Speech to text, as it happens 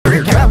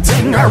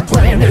captain our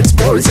planet's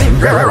boys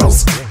and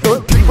girls.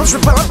 The People's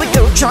Republic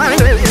of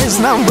China is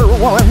number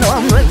one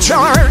on the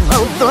chart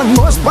of the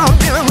most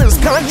populous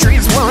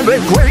countries. What a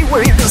great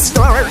way to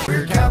start.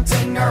 We're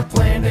counting our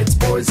planet's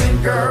boys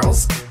and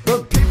girls.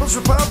 The People's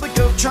Republic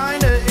of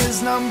China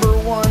is number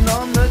one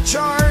on the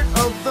chart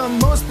of the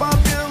most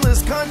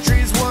populous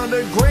countries. What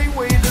a great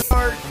way to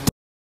start.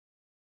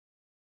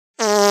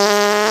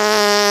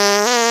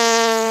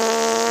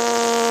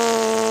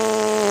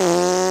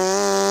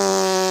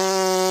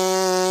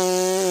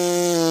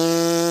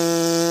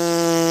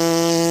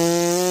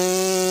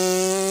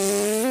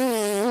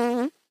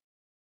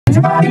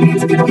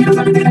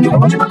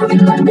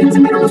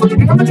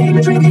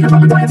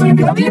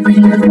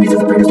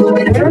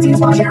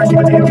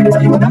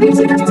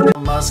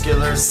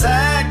 Muscular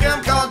sac,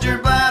 I'm called your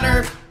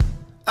bladder.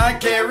 I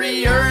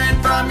carry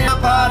urine from your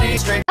body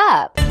straight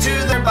up into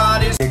their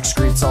bodies.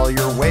 Excretes all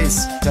your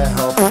waste to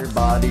help your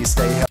body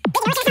stay healthy.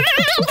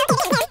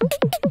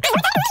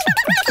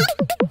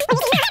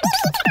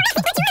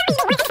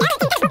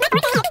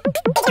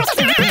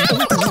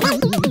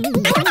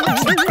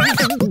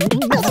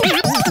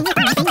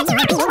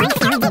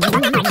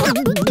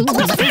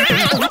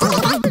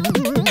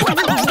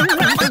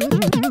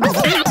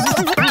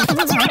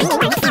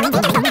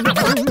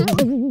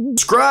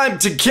 Subscribe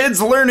to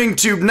Kids Learning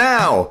Tube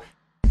now!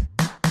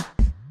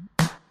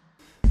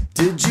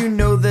 Did you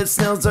know that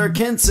snails are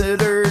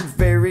considered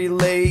very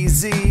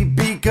lazy?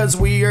 Because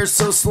we are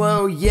so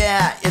slow,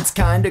 yeah, it's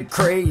kinda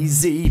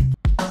crazy.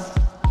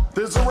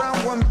 There's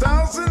around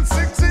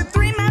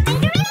 1,063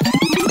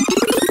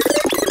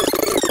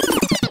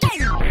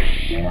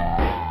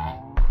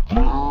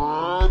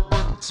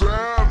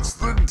 That's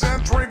the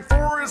dense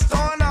rainforest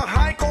on a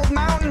high cold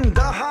mountain.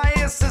 The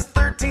highest is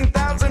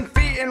 13,000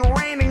 feet and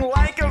raining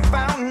like a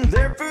fountain.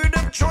 Their food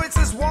of choice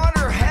is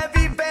water,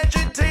 heavy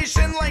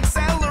vegetation like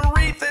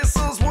celery,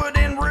 thistles, wood,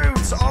 and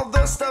roots. All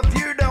the stuff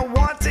you don't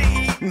want to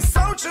eat. And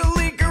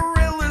socially,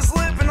 gorillas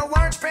live in a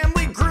large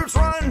family, groups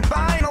run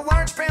by. In a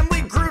large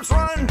family, groups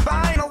run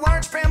by. In a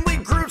large family,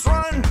 groups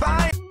run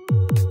by.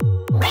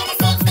 We're the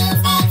 16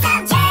 states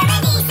of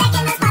Germany,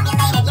 second most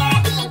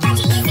populated European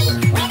country you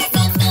see. We're the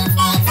 16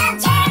 states of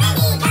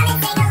Germany, come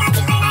and sing along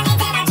to learn our names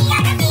and our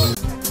geography.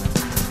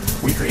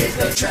 We create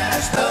the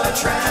trash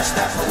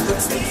that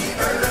pollutes the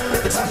earth.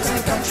 We're the top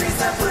 10 countries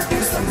that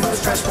produce the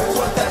most trash for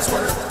what that's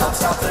worth. Help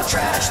stop the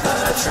trash,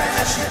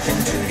 you can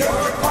do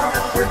your part.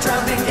 We're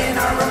drowning in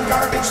our own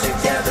garbage,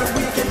 together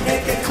we can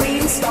make a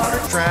clean start.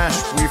 Trash,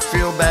 we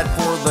feel bad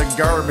for the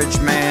garbage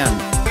man.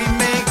 We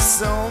make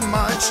so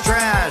much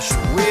trash,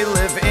 we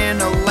live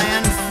in a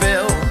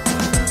landfill.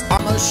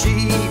 I'm a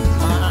sheep,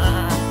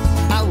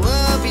 I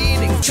love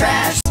eating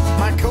trash.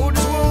 My coat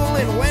is wool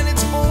and when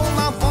it's full,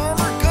 my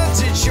farmer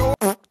cuts it short.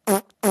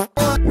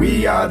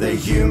 We are the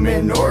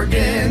human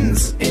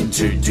organs,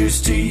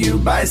 introduced to you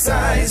by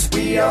size.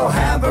 We all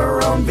have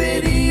our own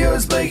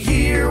videos, but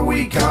here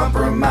we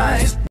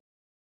compromise.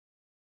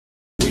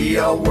 We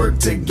all work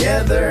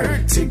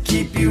together to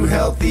keep you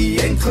healthy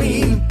and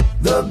clean.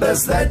 The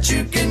best that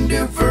you can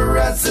do for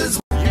us is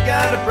you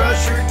gotta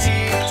brush your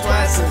teeth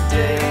twice a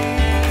day.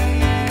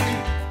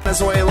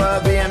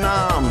 Venezuela,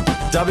 Vietnam.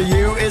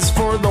 W is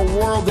for the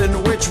world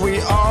in which we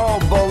all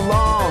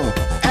belong.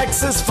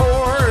 X is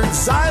for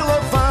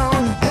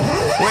xylophone.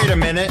 Wait a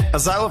minute, a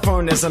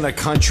xylophone isn't a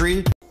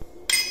country.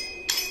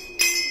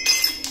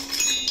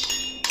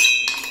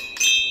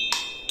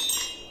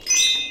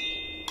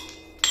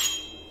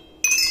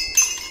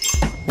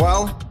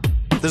 Well,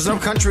 there's no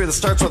country that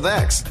starts with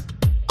X.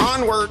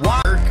 Onward,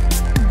 work,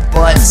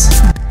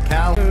 butts,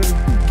 Calhoun,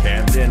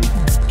 Camden,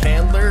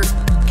 Candler,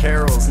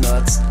 Carol's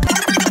nuts.